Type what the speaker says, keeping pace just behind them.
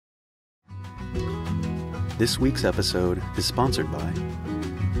This week's episode is sponsored by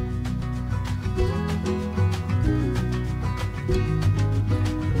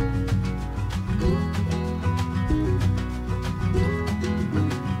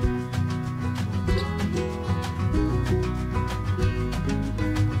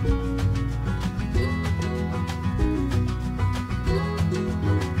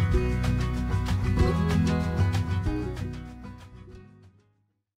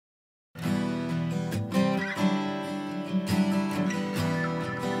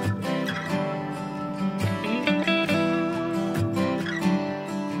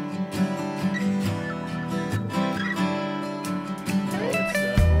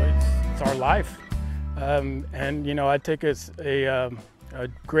our life, and you know, I take a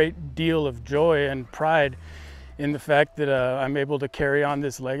great deal of joy and pride in the fact that I'm able to carry on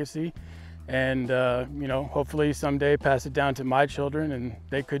this legacy, and you know, hopefully someday pass it down to my children, and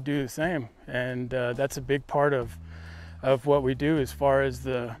they could do the same. And that's a big part of what we do as far as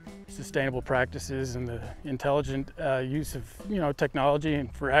the sustainable practices and the intelligent use of, you know, technology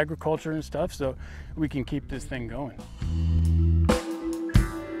and for agriculture and stuff, so we can keep this thing going.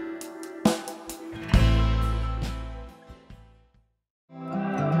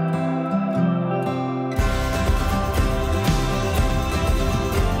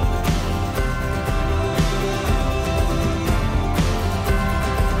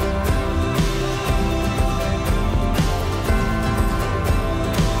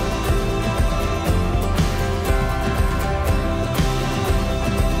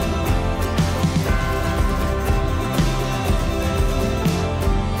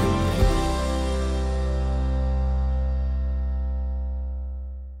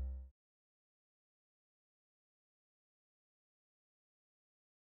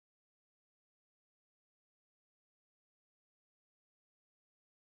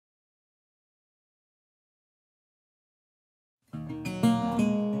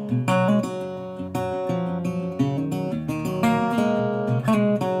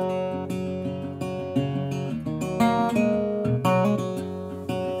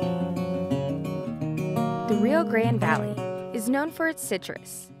 The Rio Grande Valley is known for its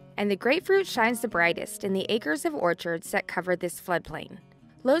citrus, and the grapefruit shines the brightest in the acres of orchards that cover this floodplain.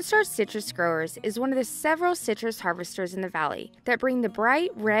 Lone Star Citrus Growers is one of the several citrus harvesters in the valley that bring the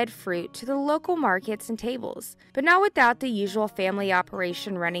bright red fruit to the local markets and tables, but not without the usual family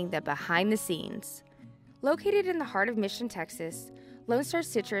operation running the behind the scenes. Located in the heart of Mission, Texas, Lone Star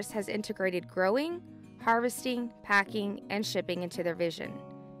Citrus has integrated growing, harvesting, packing, and shipping into their vision.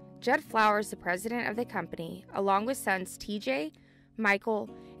 Judd Flowers, the president of the company, along with sons TJ, Michael,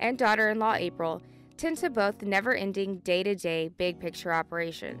 and daughter-in-law April, tend to both never-ending day-to-day big-picture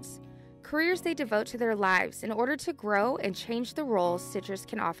operations, careers they devote to their lives in order to grow and change the roles citrus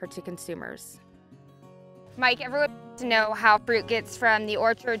can offer to consumers. Mike, everyone wants to know how fruit gets from the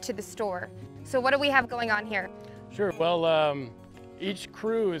orchard to the store. So what do we have going on here? Sure. Well, each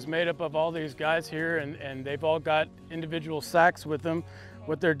crew is made up of all these guys here, and they've all got individual sacks with them.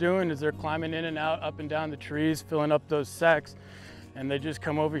 What they're doing is they're climbing in and out, up and down the trees, filling up those sacks, and they just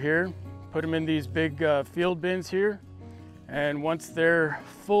come over here, put them in these big field bins here, and once they're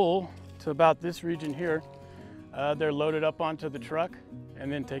full to about this region here, they're loaded up onto the truck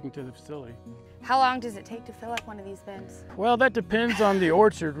and then taken to the facility. How long does it take to fill up one of these bins? Well, that depends on the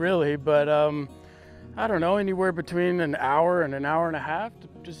orchard really, but I don't know, anywhere between an hour and a half,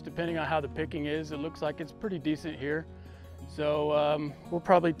 just depending on how the picking is. It looks like it's pretty decent here. So we'll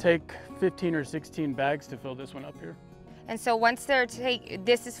probably take 15 or 16 bags to fill this one up here. And so once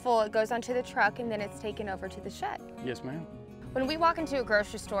this is full, it goes onto the truck and then it's taken over to the shed? Yes, ma'am. When we walk into a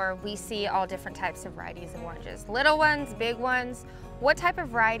grocery store, we see all different types of varieties of oranges. Little ones, big ones. What type of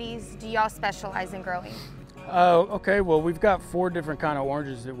varieties do y'all specialize in growing? Okay, well, we've got 4 different kind of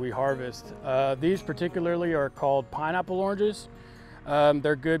oranges that we harvest. These particularly are called pineapple oranges.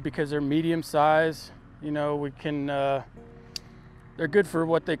 They're good because they're medium size. You know, we can, they're good for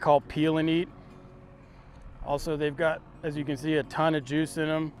what they call peel and eat. Also, they've got, as you can see, a ton of juice in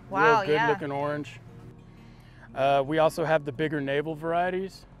them. Wow, real good looking orange. We also have the bigger navel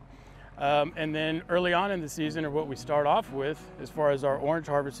varieties. And then early on in the season, or what we start off with, as far as our orange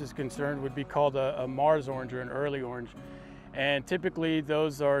harvest is concerned, would be called a Mars orange or an early orange. And typically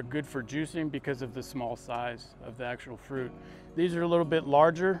those are good for juicing because of the small size of the actual fruit. These are a little bit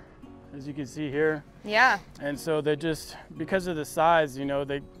larger, as you can see here. Yeah. And so they just, because of the size, you know,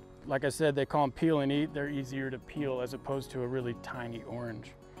 they, like I said, they call them peel and eat. They're easier to peel as opposed to a really tiny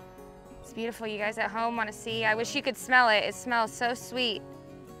orange. It's beautiful. You guys at home want to see. I wish you could smell it. It smells so sweet.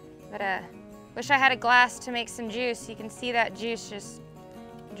 But wish I had a glass to make some juice. You can see that juice just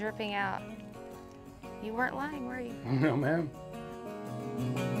dripping out. You weren't lying, were you? No, ma'am.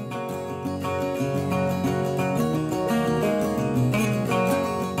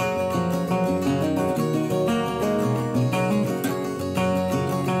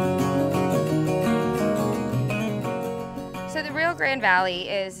 So the Rio Grande Valley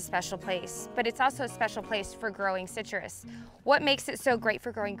is a special place, but it's also a special place for growing citrus. What makes it so great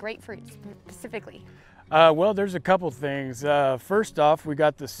for growing grapefruit specifically? Well, there's a couple things. First off, we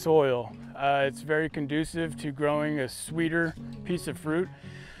got the soil. It's very conducive to growing a sweeter piece of fruit.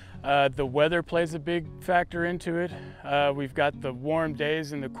 The weather plays a big factor into it. We've got the warm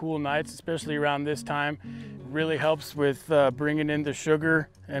days and the cool nights, especially around this time. Really helps with bringing in the sugar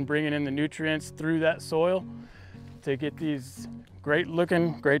and bringing in the nutrients through that soil to get these great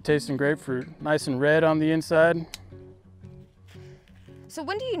looking, great tasting grapefruit. Nice and red on the inside. So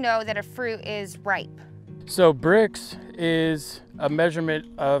when do you know that a fruit is ripe? So Brix is a measurement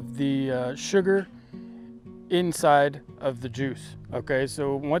of the sugar inside of the juice. Okay,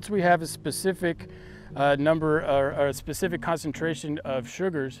 so once we have a specific number or a specific concentration of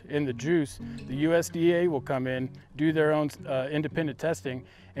sugars in the juice, the USDA will come in, do their own independent testing,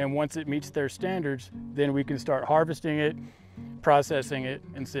 and once it meets their standards, then we can start harvesting it, processing it,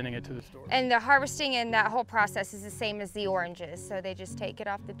 and sending it to the store. And the harvesting and that whole process is the same as the oranges. So they just take it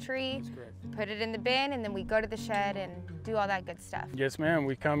off the tree, put it in the bin, and then we go to the shed and do all that good stuff. Yes, ma'am.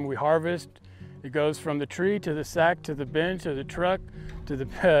 We harvest. It goes from the tree to the sack to the bin to the truck to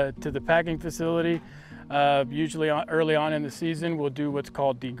the packing facility. Usually early on in the season, we'll do what's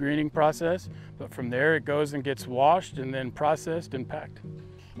called degreening process. But from there, it goes and gets washed and then processed and packed.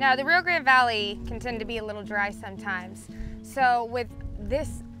 Now, the Rio Grande Valley can tend to be a little dry sometimes. So with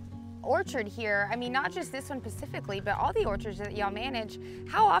this orchard here, I mean, not just this one specifically, but all the orchards that y'all manage,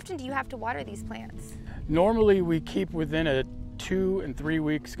 how often do you have to water these plants? Normally, we keep within a 2 and 3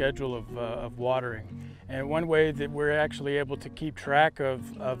 week schedule of watering. And one way that we're actually able to keep track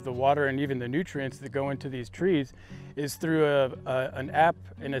of the water and even the nutrients that go into these trees is through an app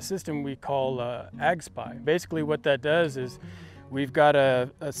and a system we call AgSpy. Basically what that does is we've got a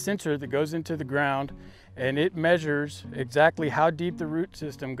sensor that goes into the ground and it measures exactly how deep the root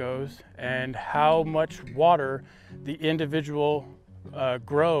system goes and how much water the individual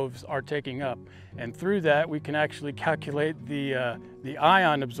groves are taking up. And through that we can actually calculate the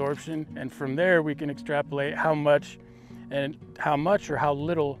ion absorption, and from there we can extrapolate how much or how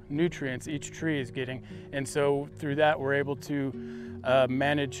little nutrients each tree is getting. And so through that we're able to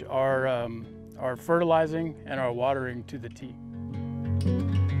manage our fertilizing and our watering to the T.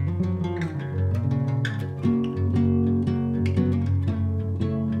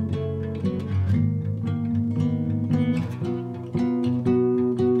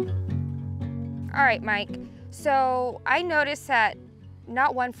 All right, Mike, so I noticed that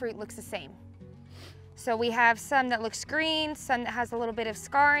not one fruit looks the same. So we have some that looks green, some that has a little bit of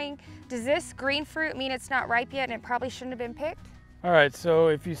scarring. Does this green fruit mean it's not ripe yet and it probably shouldn't have been picked? All right, so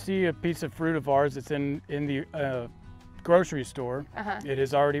if you see a piece of fruit of ours that's in the grocery store, it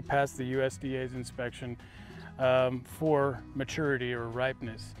has already passed the USDA's inspection for maturity or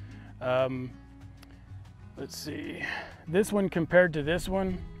ripeness. Let's see, this one compared to this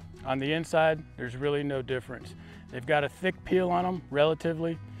one, on the inside, there's really no difference. They've got a thick peel on them,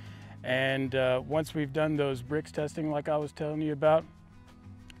 relatively, and once we've done those Brix testing like I was telling you about,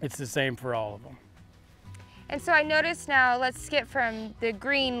 it's the same for all of them. And so I noticed now, let's skip from the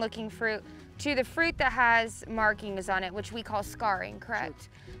green looking fruit to the fruit that has markings on it, which we call scarring, correct?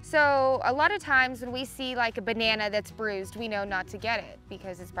 Sure. So a lot of times when we see like a banana that's bruised, we know not to get it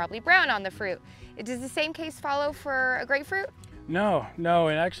because it's probably brown on the fruit. Does the same case follow for a grapefruit? No,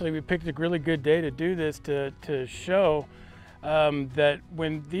 and actually we picked a really good day to do this to show that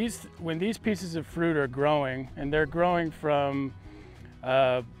when these pieces of fruit are growing, and they're growing from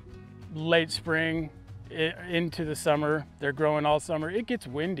late spring into the summer, they're growing all summer, it gets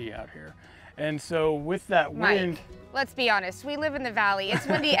windy out here. And so with that wind... Mike, let's be honest, we live in the valley, it's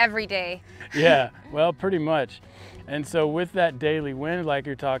windy every day. Yeah, well, pretty much. And so with that daily wind like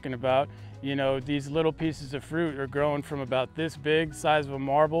you're talking about, you know, these little pieces of fruit are growing from about this big, size of a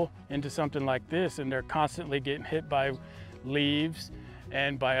marble, into something like this, and they're constantly getting hit by leaves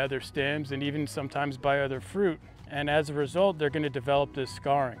and by other stems and even sometimes by other fruit. And as a result, they're going to develop this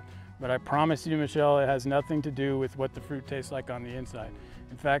scarring. But I promise you, Michelle, it has nothing to do with what the fruit tastes like on the inside.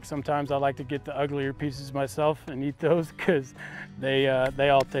 In fact, sometimes I like to get the uglier pieces myself and eat those because they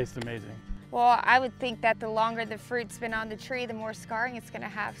all taste amazing. Well, I would think that the longer the fruit's been on the tree, the more scarring it's going to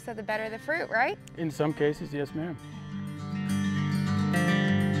have, so the better the fruit, right? In some cases, yes, ma'am.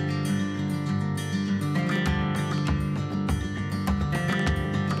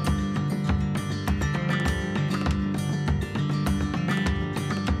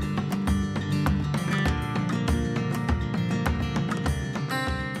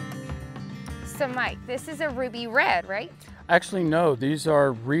 Mike, this is a ruby red, right? Actually, no, these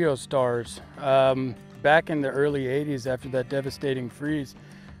are Rio stars. Back in the early 80s, after that devastating freeze,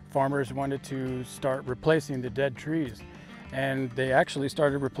 farmers wanted to start replacing the dead trees. And they actually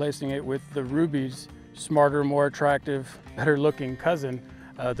started replacing it with the ruby's smarter, more attractive, better looking cousin,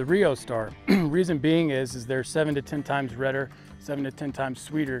 the Rio star. Reason being is they're 7 to 10 times redder, 7 to 10 times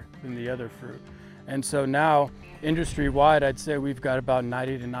sweeter than the other fruit. And so now, industry-wide, I'd say we've got about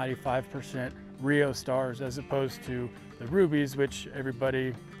 90 to 95% Rio stars as opposed to the rubies, which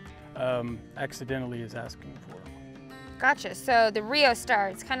everybody accidentally is asking for. Gotcha, so the Rio star,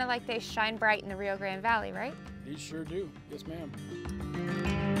 it's kind of like they shine bright in the Rio Grande Valley, right? These sure do, yes ma'am.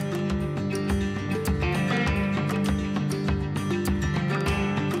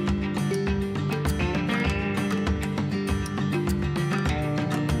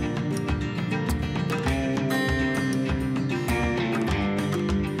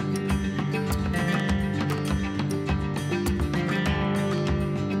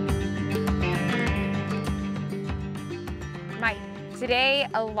 Mike, today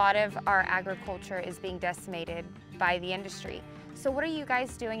a lot of our agriculture is being decimated by the industry. So what are you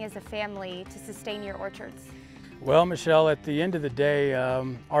guys doing as a family to sustain your orchards? Well, Michelle, at the end of the day,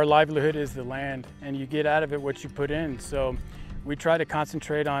 our livelihood is the land, and you get out of it what you put in. So we try to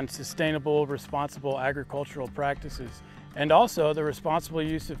concentrate on sustainable, responsible agricultural practices, and also the responsible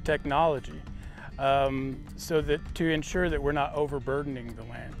use of technology, so that to ensure that we're not overburdening the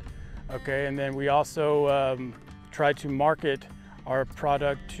land. Okay, and then we also try to market our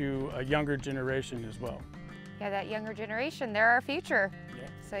product to a younger generation as well. Yeah, that younger generation, they're our future. Yeah.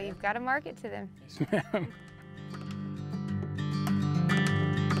 So you've got to market to them. Yes, ma'am.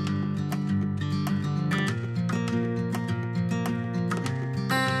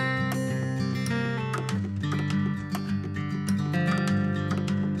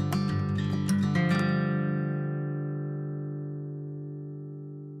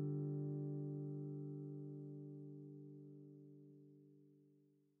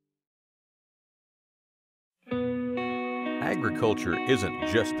 Agriculture isn't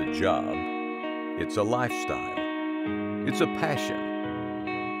just a job, it's a lifestyle. It's a passion.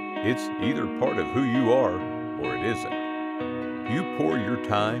 It's either part of who you are or it isn't. You pour your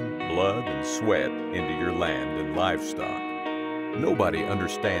time, blood, and sweat into your land and livestock. Nobody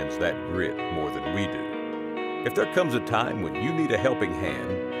understands that grit more than we do. If there comes a time when you need a helping hand,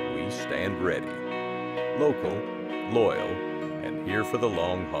 we stand ready. Local, loyal, and here for the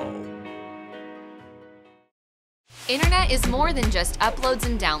long haul. Internet is more than just uploads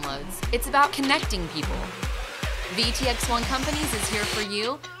and downloads. It's about connecting people. VTX1 Companies is here for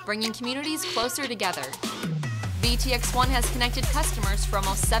you, bringing communities closer together. VTX1 has connected customers for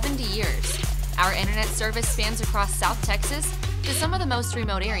almost 70 years. Our internet service spans across South Texas to some of the most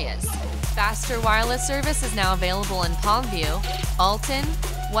remote areas. Faster wireless service is now available in Palmview, Alton,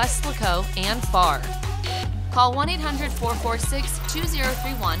 West Laco, and Pharr. Call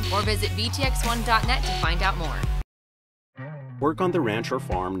 1-800-446-2031 or visit vtx1.net to find out more. Work on the ranch or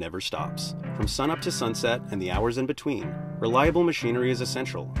farm never stops. From sunup to sunset and the hours in between, reliable machinery is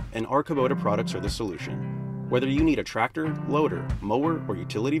essential, and our Kubota products are the solution. Whether you need a tractor, loader, mower, or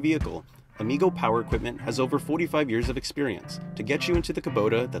utility vehicle, Amigo Power Equipment has over 45 years of experience to get you into the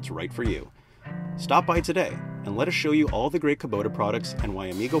Kubota that's right for you. Stop by today and let us show you all the great Kubota products and why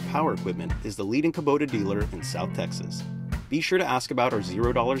Amigo Power Equipment is the leading Kubota dealer in South Texas. Be sure to ask about our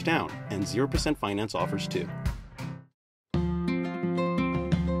 $0 down and 0% finance offers too.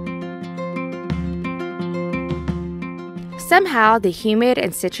 Somehow, the humid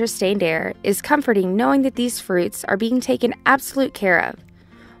and citrus-stained air is comforting knowing that these fruits are being taken absolute care of.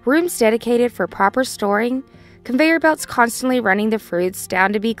 Rooms dedicated for proper storing, conveyor belts constantly running the fruits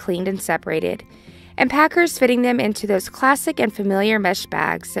down to be cleaned and separated, and packers fitting them into those classic and familiar mesh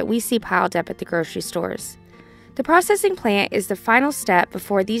bags that we see piled up at the grocery stores. The processing plant is the final step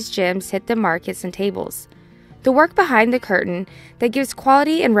before these gems hit the markets and tables. The work behind the curtain that gives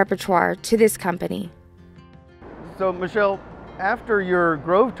quality and repertoire to this company. So Michelle, after your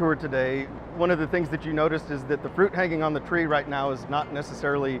grove tour today, one of the things that you noticed is that the fruit hanging on the tree right now is not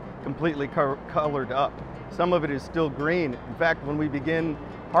necessarily completely colored up. Some of it is still green. In fact, when we begin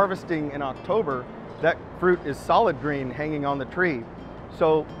harvesting in October, that fruit is solid green hanging on the tree.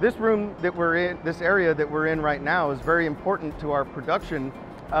 So this room that we're in, this area that we're in right now is very important to our production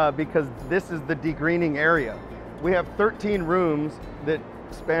because this is the degreening area. We have 13 rooms that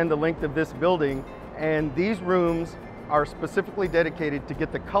span the length of this building, and these rooms are specifically dedicated to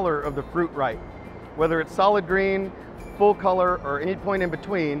get the color of the fruit right. Whether it's solid green, full color, or any point in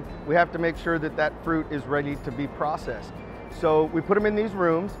between, we have to make sure that that fruit is ready to be processed. So we put them in these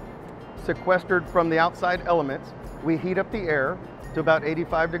rooms. sequestered from the outside elements. We heat up the air to about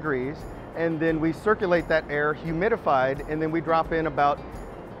 85 degrees, and then we circulate that air humidified, and then we drop in about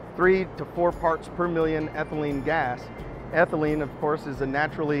 3 to 4 parts per million ethylene gas. Ethylene, of course, is a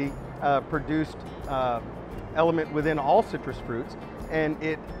naturally produced element within all citrus fruits, and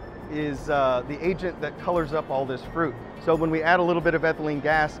it is the agent that colors up all this fruit. So when we add a little bit of ethylene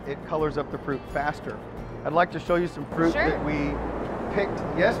gas, it colors up the fruit faster. I'd like to show you some fruit that we picked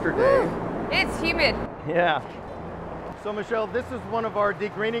yesterday. It's humid. Yeah. So Michelle, this is one of our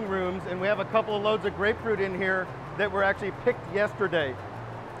degreening rooms, and we have a couple of loads of grapefruit in here that were actually picked yesterday.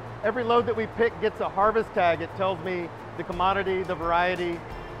 Every load that we pick gets a harvest tag. It tells me the commodity, the variety,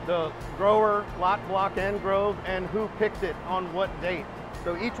 the grower, lot, block, and grove, and who picked it on what date.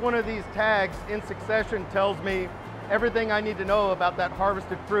 So each one of these tags in succession tells me everything I need to know about that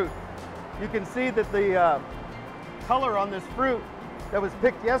harvested fruit. You can see that the color on this fruit that was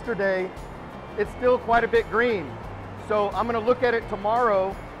picked yesterday, it's still quite a bit green. So I'm going to look at it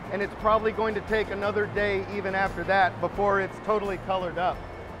tomorrow, and it's probably going to take another day even after that before it's totally colored up.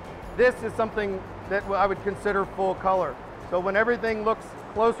 This is something that I would consider full color. So when everything looks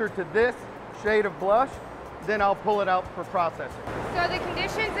closer to this shade of blush, then I'll pull it out for processing. So the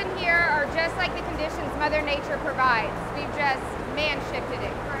conditions in here are just like the conditions Mother Nature provides. We've just man-shifted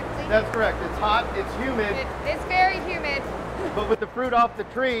it, correctly? That's correct. It's hot, it's humid. It's very humid. But with the fruit off the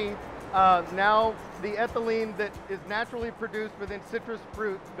tree, now the ethylene that is naturally produced within citrus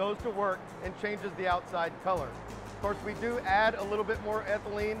fruit goes to work and changes the outside color. Of course, we do add a little bit more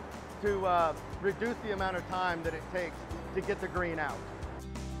ethylene to reduce the amount of time that it takes to get the green out.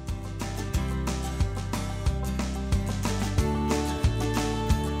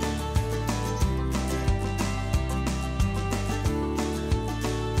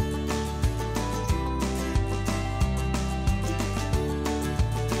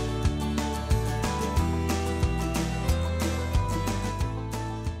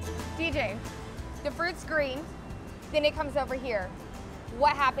 DJ, the fruit's green, then it comes over here.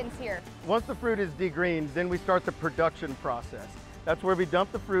 What happens here? Once the fruit is degreened, then we start the production process. That's where we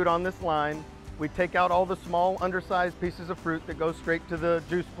dump the fruit on this line. We take out all the small, undersized pieces of fruit that go straight to the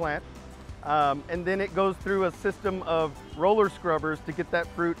juice plant. And then it goes through a system of roller scrubbers to get that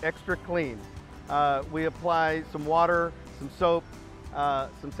fruit extra clean. We apply some water, some soap,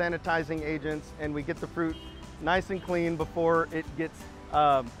 some sanitizing agents, and we get the fruit nice and clean before it gets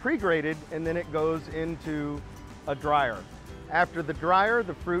pre-graded, and then it goes into a dryer. After the dryer,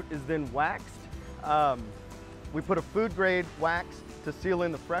 the fruit is then waxed. We put a food grade wax to seal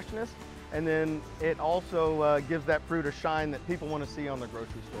in the freshness, and then it also gives that fruit a shine that people want to see on their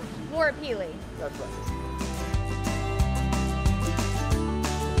grocery stores. More appealing. That's right.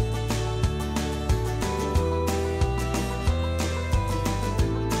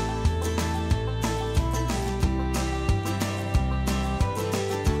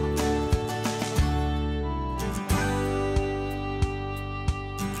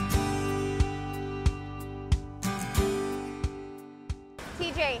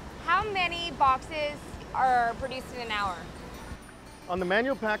 How many boxes are produced in an hour? On the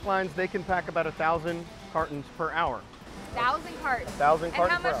manual pack lines, they can pack about 1,000 cartons per hour. 1,000 cartons? 1,000 cartons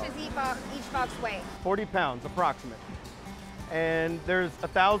And how per much hour. does each box weigh? 40 pounds approximately. And there's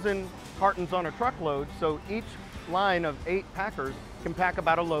 1,000 cartons on a truckload, so each line of 8 packers can pack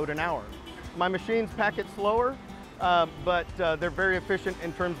about a load an hour. My machines pack it slower, but they're very efficient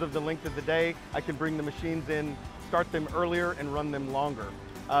in terms of the length of the day. I can bring the machines in, start them earlier, and run them longer.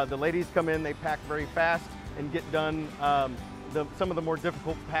 The ladies come in, they pack very fast and get done some of the more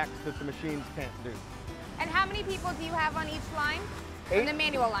difficult packs that the machines can't do. And how many people do you have on each line? On the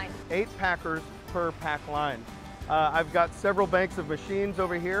manual line? 8 packers per pack line. I've got several banks of machines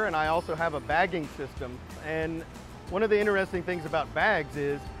over here, and I also have a bagging system. And one of the interesting things about bags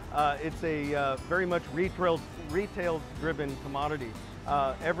is it's a very much retail-driven commodity.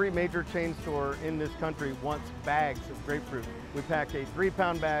 Every major chain store in this country wants bags of grapefruit. We pack a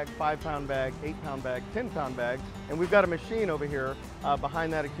 3-pound bag, 5-pound bag, 8-pound bag, 10-pound bag, and we've got a machine over here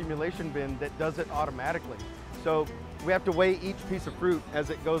behind that accumulation bin that does it automatically. So we have to weigh each piece of fruit as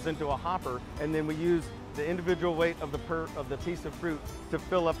it goes into a hopper, and then we use the individual weight of the piece of fruit to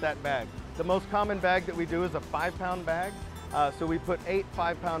fill up that bag. The most common bag that we do is a 5-pound bag. So we put 8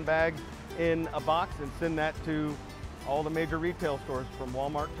 5-pound bags in a box and send that to all the major retail stores from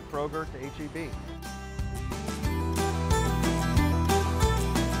Walmart to Kroger to H-E-B.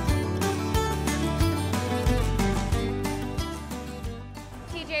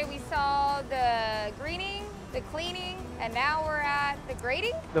 TJ, we saw the greening, the cleaning, and now we're at the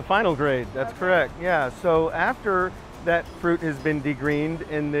grading? The final grade, that's correct, yeah. So after that fruit has been degreened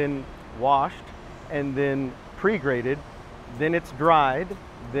and then washed and then pre-graded, then it's dried,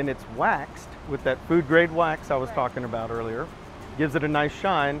 then it's waxed with that food grade wax I was talking about earlier. Gives it a nice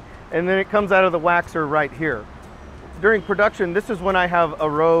shine, and then it comes out of the waxer right here. During production, this is when I have a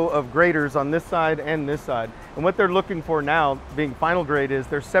row of graders on this side and this side. And what they're looking for now, being final grade, is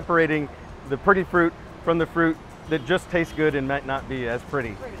they're separating the pretty fruit from the fruit that just tastes good and might not be as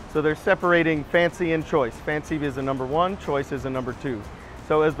pretty. So they're separating fancy and choice. Fancy is a number 1, choice is a number 2.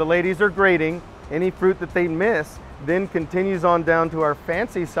 So as the ladies are grading, any fruit that they miss then continues on down to our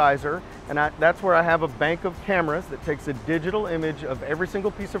fancy sizer, and that's where I have a bank of cameras that takes a digital image of every single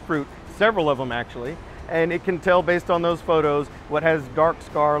piece of fruit, several of them actually, and it can tell based on those photos what has dark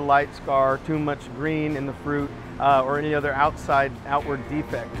scar, light scar, too much green in the fruit, or any other outward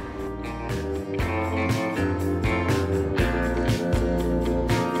defect.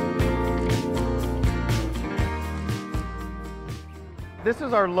 This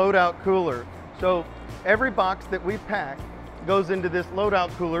is our loadout cooler. So every box that we pack goes into this loadout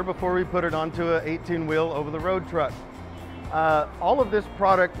cooler before we put it onto an 18-wheel over-the-road truck. All of this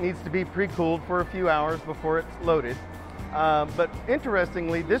product needs to be pre-cooled for a few hours before it's loaded. But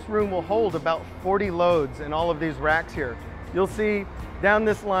interestingly, this room will hold about 40 loads in all of these racks here. You'll see down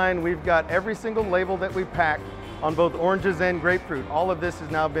this line, we've got every single label that we pack on both oranges and grapefruit. All of this has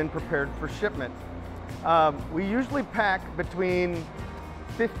now been prepared for shipment. We usually pack between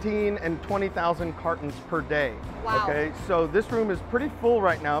 15 and 20,000 cartons per day. Wow. Okay, so this room is pretty full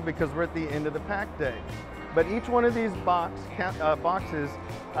right now because we're at the end of the pack day. But each one of these boxes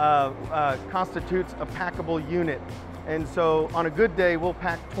constitutes a packable unit. And so on a good day, we'll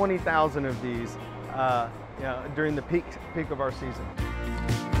pack 20,000 of these during the peak of our season.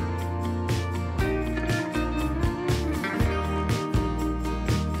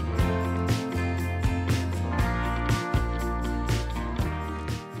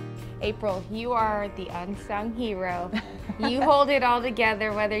 April, you are the unsung hero. You hold it all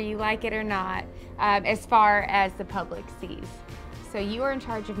together, whether you like it or not, as far as the public sees. So you are in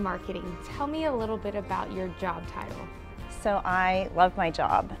charge of marketing. Tell me a little bit about your job title. So I love my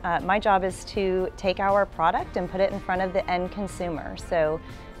job. My job is to take our product and put it in front of the end consumer. So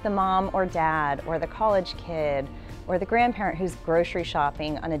the mom or dad or the college kid or the grandparent who's grocery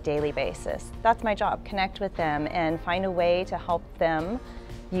shopping on a daily basis. That's my job, connect with them and find a way to help them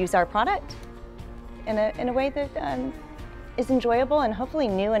use our product in a way that is enjoyable and hopefully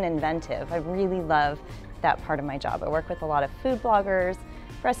new and inventive. I really love that part of my job. I work with a lot of food bloggers,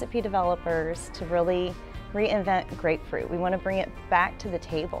 recipe developers to really reinvent grapefruit. We want to bring it back to the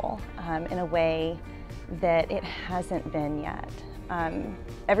table in a way that it hasn't been yet.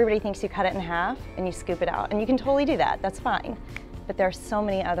 Everybody thinks you cut it in half and you scoop it out, and you can totally do that, that's fine. But there are so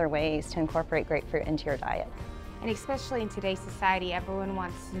many other ways to incorporate grapefruit into your diet. And especially in today's society, everyone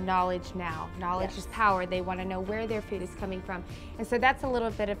wants knowledge now. Knowledge is power. They want to know where their food is coming from. And so that's a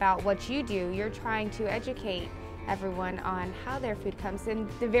little bit about what you do. You're trying to educate everyone on how their food comes and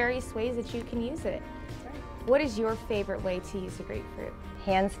the various ways that you can use it. What is your favorite way to use a grapefruit?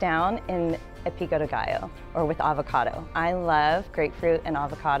 Hands down in a pico de gallo or with avocado. I love grapefruit and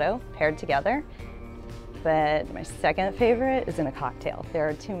avocado paired together, but my second favorite is in a cocktail. There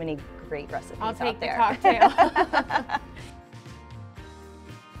are too many great recipes I'll take out there. the cocktail.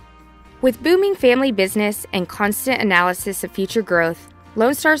 With booming family business and constant analysis of future growth,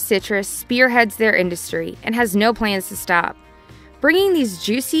 Lone Star Citrus spearheads their industry and has no plans to stop. Bringing these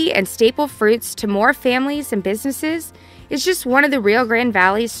juicy and staple fruits to more families and businesses is just one of the Rio Grande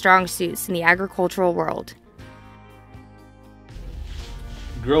Valley's strong suits in the agricultural world.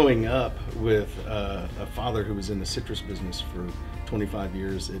 Growing up with a father who was in the citrus business for 25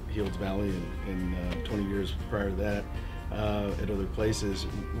 years at Heald's Valley and 20 years prior to that at other places,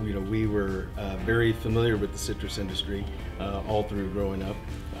 we were very familiar with the citrus industry all through growing up.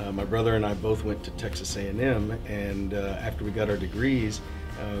 My brother and I both went to Texas A&M, and after we got our degrees,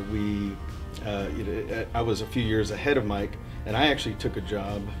 I was a few years ahead of Mike, and I actually took a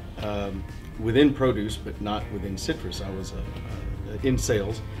job within produce, but not within citrus. I was in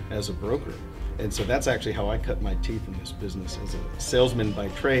sales as a broker. And so that's actually how I cut my teeth in this business, as a salesman by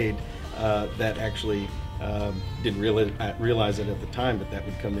trade. That actually didn't realize it at the time, but that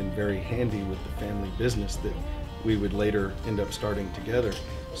would come in very handy with the family business that we would later end up starting together.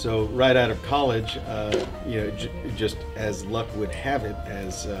 So right out of college, just as luck would have it,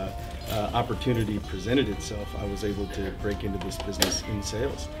 as opportunity presented itself, I was able to break into this business in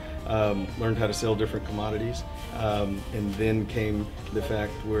sales. learned how to sell different commodities, and then came the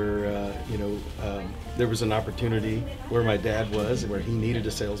fact where there was an opportunity where my dad was, where he needed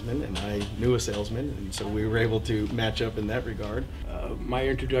a salesman, and I knew a salesman, and so we were able to match up in that regard. My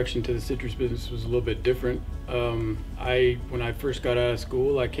introduction to the citrus business was a little bit different. When I first got out of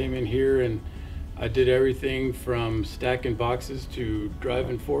school, I came in here and I did everything from stacking boxes to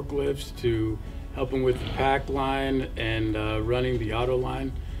driving forklifts to helping with the pack line and running the auto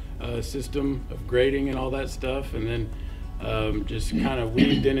line system of grading and all that stuff, and then just kind of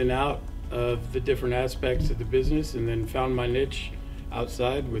weaved in and out of the different aspects of the business, and then found my niche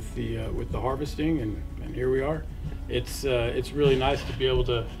outside with the harvesting, and here we are. It's really nice to be able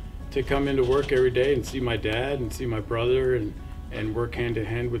to come into work every day and see my dad and see my brother and work hand in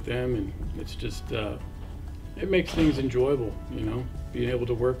hand with them, and it's just it makes things enjoyable, being able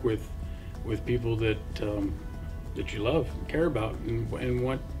to work with people that you love and care about and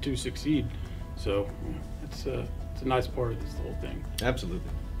want to succeed. So it's a nice part of this whole thing. Absolutely.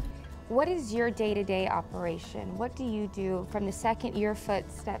 What is your day-to-day operation? What do you do from the second your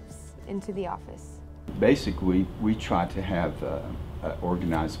foot steps into the office? Basically, we try to have an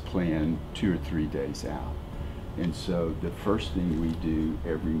organized plan 2 or 3 days out. And so the first thing we do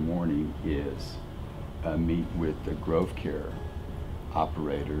every morning is meet with the Grove Care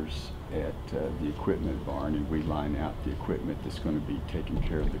operators at the equipment barn, and we line out the equipment that's going to be taking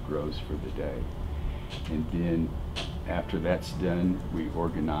care of the grows for the day. And then after that's done, we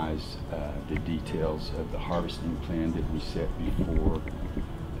organize the details of the harvesting plan that we set before,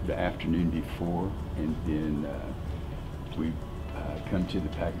 the afternoon before, and then we come to the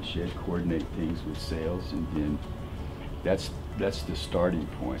package shed, coordinate things with sales, and then that's the starting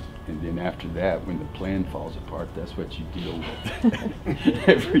point. And then after that, when the plan falls apart, that's what you deal with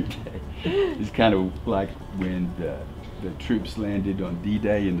every day. It's kind of like when the troops landed on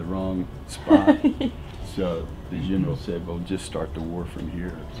D-Day in the wrong spot. So the general said, well, just start the war from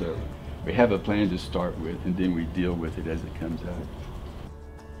here. So we have a plan to start with, and then we deal with it as it comes out.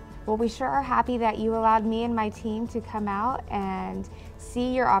 Well, we sure are happy that you allowed me and my team to come out and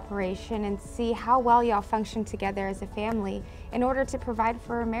see your operation and see how well y'all function together as a family in order to provide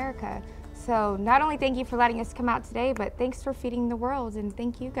for America. So not only thank you for letting us come out today, but thanks for feeding the world, and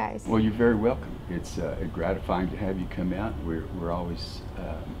thank you guys. Well, you're very welcome. It's gratifying to have you come out. We're always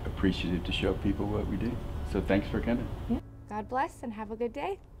appreciative to show people what we do. So thanks for coming. Yeah. God bless and have a good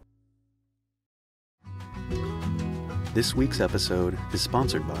day. This week's episode is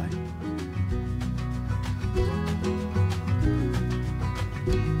sponsored by